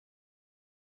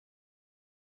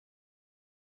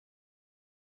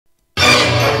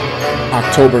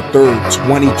October 3rd,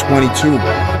 2022,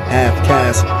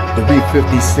 half-cast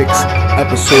 356,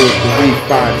 episode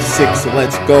 356,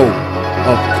 let's go.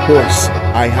 Of course,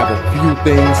 I have a few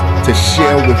things to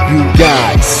share with you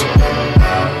guys.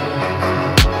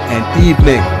 An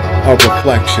evening of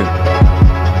reflection,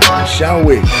 shall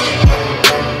we?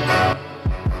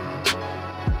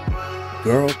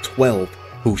 Girl 12,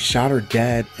 who shot her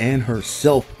dad and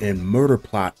herself in murder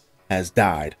plot, has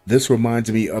died. This reminds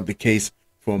me of the case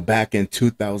from back in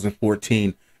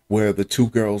 2014, where the two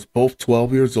girls, both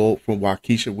 12 years old from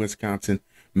Waukesha, Wisconsin,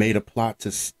 made a plot to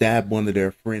stab one of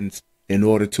their friends in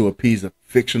order to appease a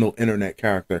fictional internet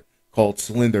character called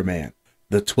Slender Man.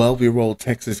 The 12-year-old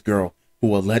Texas girl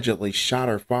who allegedly shot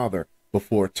her father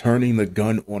before turning the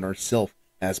gun on herself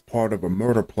as part of a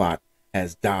murder plot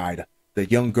has died. The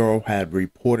young girl had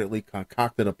reportedly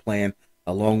concocted a plan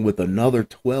along with another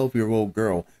 12-year-old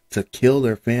girl to kill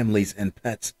their families and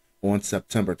pets on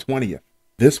September 20th.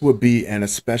 This would be an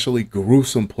especially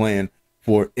gruesome plan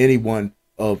for anyone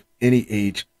of any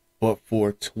age, but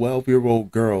for 12-year-old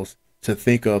girls to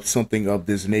think of something of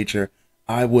this nature,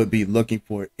 I would be looking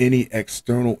for any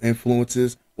external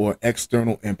influences or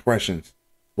external impressions.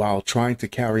 While trying to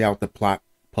carry out the plot,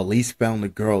 police found the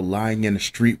girl lying in the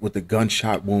street with a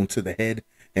gunshot wound to the head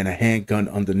and a handgun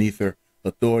underneath her.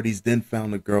 Authorities then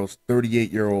found the girl's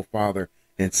 38-year-old father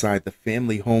inside the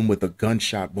family home with a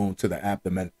gunshot wound to the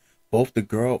abdomen. Both the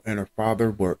girl and her father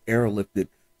were airlifted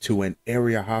to an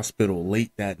area hospital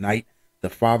late that night. The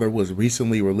father was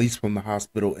recently released from the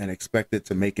hospital and expected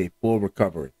to make a full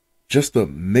recovery. Just a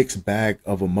mixed bag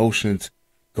of emotions,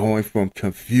 going from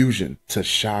confusion to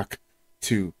shock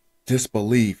to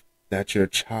disbelief that your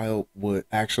child would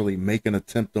actually make an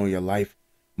attempt on your life,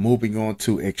 moving on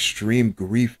to extreme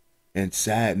grief and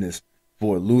sadness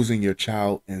for losing your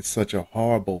child in such a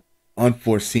horrible,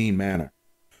 unforeseen manner.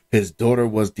 His daughter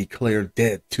was declared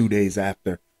dead 2 days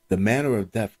after. The manner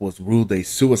of death was ruled a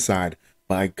suicide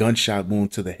by a gunshot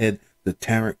wound to the head, the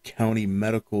Tarrant County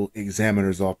Medical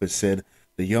Examiner's Office said.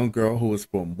 The young girl, who was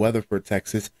from Weatherford,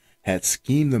 Texas, had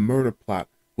schemed the murder plot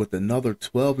with another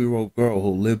 12-year-old girl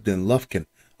who lived in Lufkin,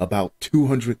 about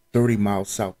 230 miles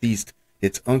southeast.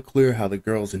 It's unclear how the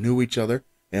girls knew each other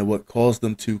and what caused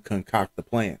them to concoct the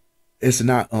plan. It's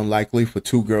not unlikely for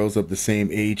two girls of the same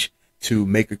age to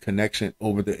make a connection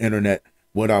over the internet.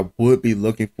 What I would be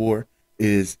looking for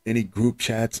is any group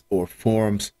chats or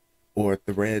forums or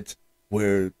threads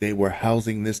where they were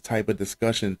housing this type of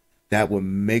discussion that would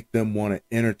make them want to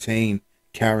entertain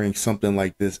carrying something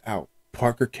like this out.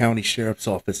 Parker County Sheriff's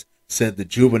Office said the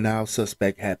juvenile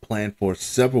suspect had planned for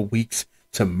several weeks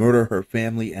to murder her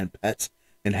family and pets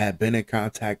and had been in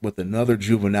contact with another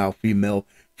juvenile female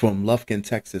from Lufkin,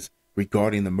 Texas,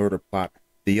 regarding the murder plot.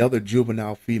 The other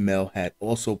juvenile female had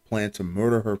also planned to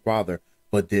murder her father,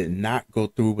 but did not go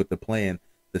through with the plan.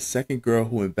 The second girl,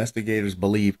 who investigators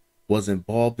believe was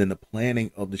involved in the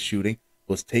planning of the shooting,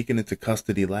 was taken into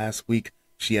custody last week.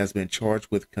 She has been charged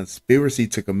with conspiracy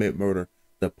to commit murder,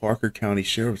 the Parker County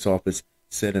Sheriff's Office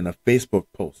said in a Facebook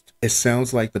post. It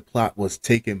sounds like the plot was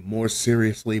taken more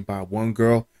seriously by one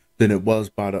girl than it was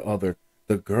by the other.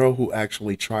 The girl who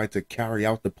actually tried to carry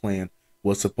out the plan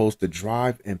was supposed to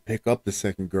drive and pick up the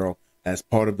second girl as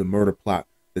part of the murder plot.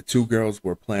 The two girls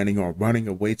were planning on running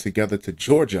away together to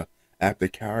Georgia after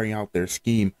carrying out their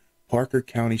scheme. Parker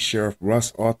County Sheriff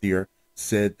Russ Authier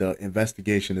said the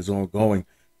investigation is ongoing.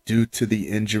 Due to the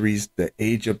injuries, the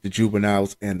age of the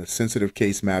juveniles, and the sensitive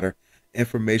case matter,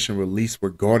 information released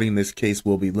regarding this case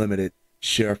will be limited,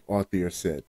 Sheriff Authier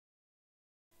said.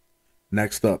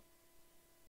 Next up,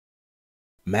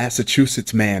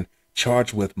 Massachusetts man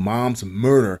charged with mom's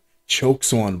murder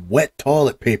chokes on wet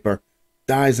toilet paper,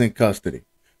 dies in custody.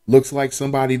 Looks like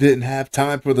somebody didn't have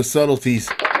time for the subtleties.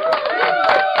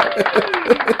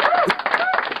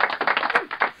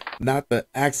 Not the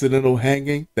accidental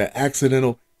hanging, the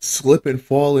accidental slip and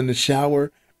fall in the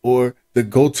shower, or the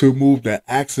go-to move, the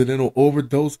accidental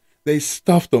overdose. They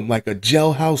stuffed them like a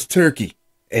jailhouse turkey.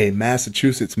 A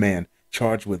Massachusetts man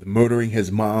charged with murdering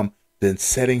his mom, then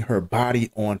setting her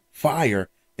body on fire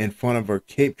in front of her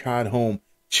Cape Cod home,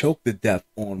 choked to death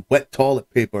on wet toilet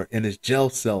paper in his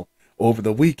jail cell over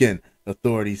the weekend,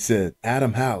 authorities said.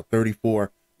 Adam Howe,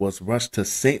 34, was rushed to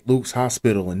St. Luke's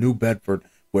Hospital in New Bedford,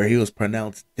 where he was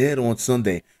pronounced dead on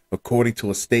Sunday, according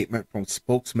to a statement from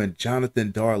spokesman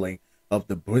Jonathan Darling of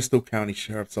the Bristol County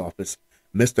Sheriff's Office.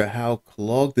 Mr. Howe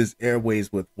clogged his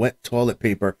airways with wet toilet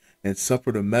paper and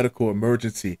suffered a medical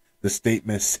emergency, the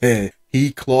statement said.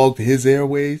 He clogged his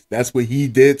airways? That's what he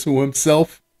did to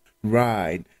himself?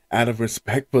 Right. Out of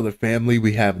respect for the family,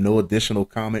 we have no additional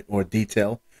comment or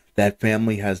detail. That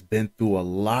family has been through a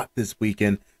lot this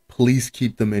weekend. Please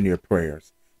keep them in your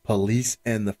prayers. Police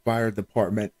and the fire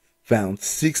department found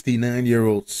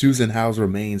 69-year-old Susan Howe's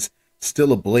remains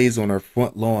still ablaze on her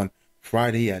front lawn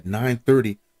Friday at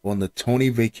 9:30 on the Tony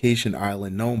Vacation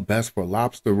Island, known best for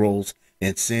lobster rolls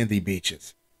and sandy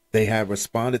beaches. They have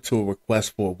responded to a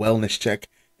request for a wellness check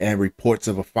and reports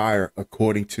of a fire,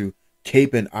 according to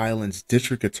Cape and Islands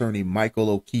District Attorney Michael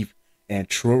O'Keefe and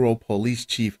Truro Police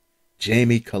Chief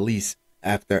Jamie Calise.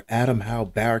 After Adam Howe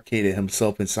barricaded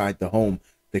himself inside the home,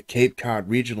 the Cape Cod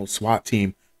Regional SWAT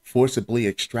team forcibly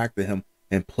extracted him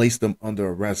and placed him under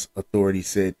arrest, authorities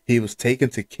said. He was taken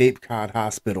to Cape Cod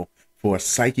Hospital for a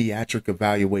psychiatric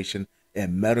evaluation,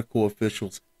 and medical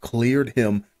officials cleared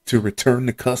him to return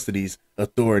to custody,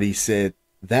 authorities said.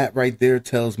 That right there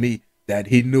tells me that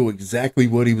he knew exactly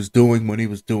what he was doing when he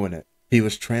was doing it. He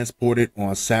was transported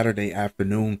on Saturday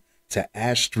afternoon to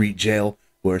Ash Street Jail,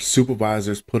 where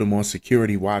supervisors put him on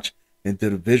security watch and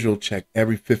did a visual check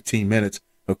every 15 minutes,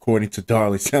 according to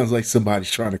Darley. Sounds like somebody's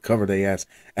trying to cover their ass.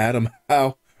 Adam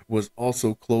Howe was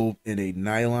also clothed in a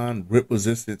nylon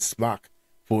rip-resistant smock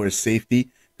for his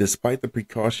safety. Despite the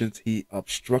precautions, he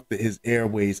obstructed his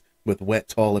airways with wet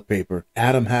toilet paper.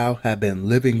 Adam Howe had been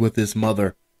living with his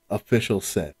mother, officials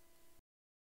said.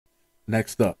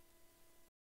 Next up,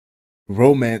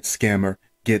 romance scammer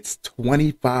gets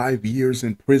 25 years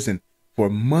in prison for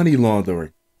money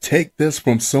laundering. Take this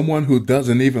from someone who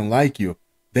doesn't even like you.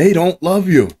 They don't love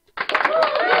you.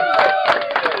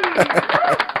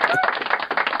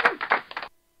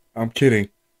 I'm kidding.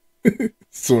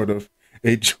 Sort of.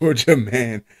 A Georgia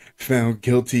man found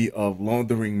guilty of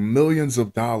laundering millions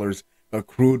of dollars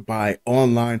accrued by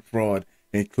online fraud,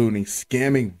 including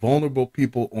scamming vulnerable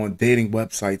people on dating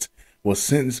websites, was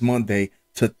sentenced Monday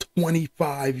to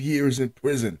 25 years in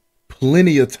prison.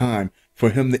 Plenty of time for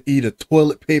him to eat a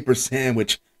toilet paper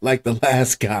sandwich like the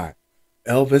last guy.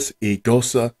 Elvis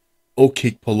Igosa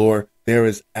Okikpolor. There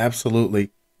is absolutely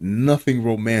nothing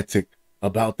romantic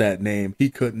about that name.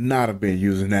 He could not have been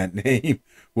using that name.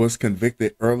 Was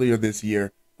convicted earlier this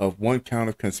year of 1 count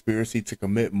of conspiracy to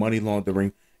commit money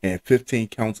laundering and 15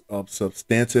 counts of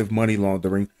substantive money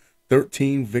laundering.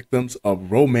 13 victims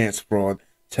of romance fraud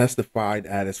testified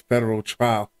at his federal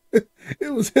trial.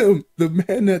 It was him, the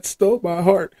man that stole my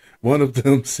heart. One of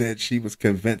them said she was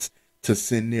convinced to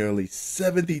send nearly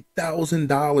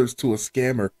 $70,000 to a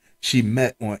scammer she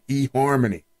met on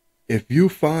eHarmony. If you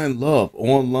find love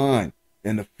online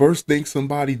and the first thing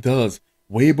somebody does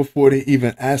way before they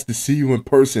even ask to see you in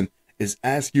person is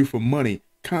ask you for money,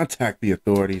 contact the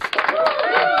authorities.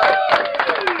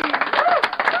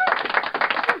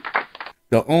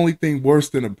 The only thing worse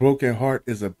than a broken heart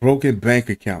is a broken bank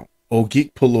account. Oh,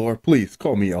 Geek Palor, please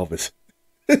call me Elvis.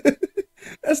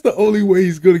 That's the only way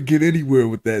he's going to get anywhere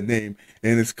with that name.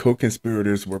 And his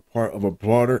co-conspirators were part of a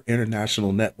broader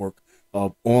international network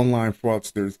of online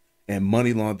fraudsters and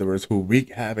money launderers who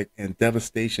wreak havoc and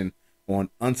devastation on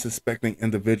unsuspecting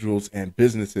individuals and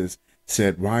businesses,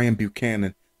 said Ryan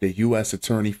Buchanan, the U.S.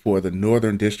 Attorney for the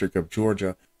Northern District of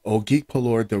Georgia.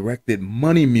 Ogikpolor directed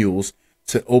money mules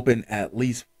to open at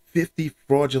least 50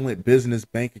 fraudulent business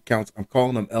bank accounts, I'm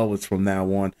calling them Elvis from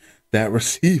now on, that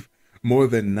receive more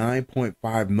than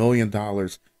 $9.5 million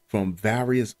from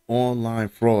various online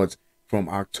frauds from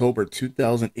October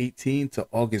 2018 to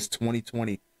August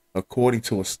 2020, according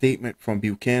to a statement from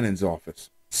Buchanan's office.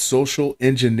 Social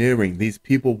engineering. These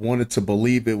people wanted to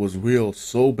believe it was real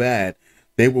so bad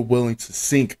they were willing to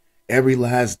sink every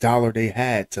last dollar they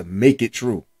had to make it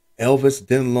true. Elvis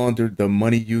then laundered the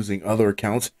money using other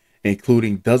accounts,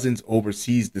 including dozens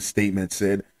overseas, the statement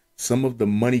said. Some of the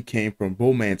money came from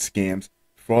romance scams.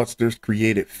 Fraudsters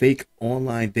created fake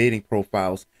online dating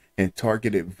profiles and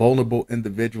targeted vulnerable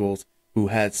individuals who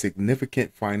had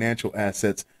significant financial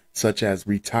assets, such as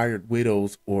retired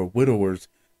widows or widowers.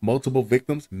 Multiple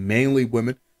victims, mainly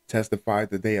women,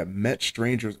 testified that they had met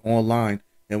strangers online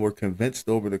and were convinced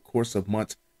over the course of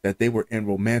months that they were in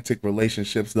romantic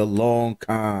relationships. The long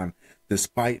con,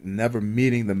 despite never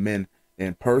meeting the men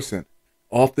in person.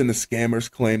 Often the scammers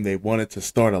claim they wanted to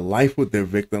start a life with their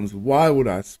victims. Why would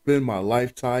I spend my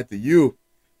life tied to you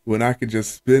when I could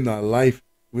just spend my life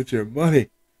with your money?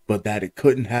 But that it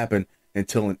couldn't happen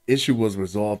until an issue was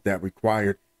resolved that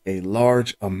required a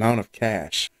large amount of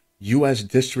cash. U.S.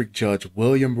 District Judge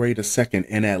William Ray II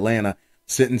in Atlanta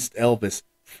sentenced Elvis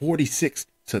 46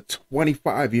 to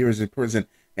 25 years in prison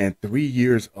and 3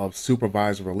 years of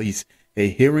supervised release. A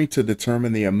hearing to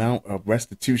determine the amount of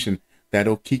restitution that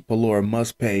Okikpolor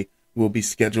must pay will be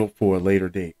scheduled for a later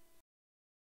date.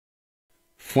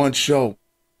 Fun show,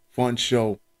 fun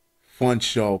show, fun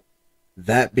show.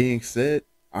 That being said,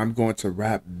 I'm going to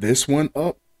wrap this one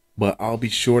up But I'll be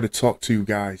sure to talk to you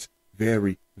guys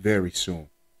very, very soon.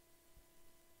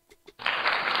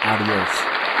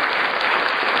 Adios.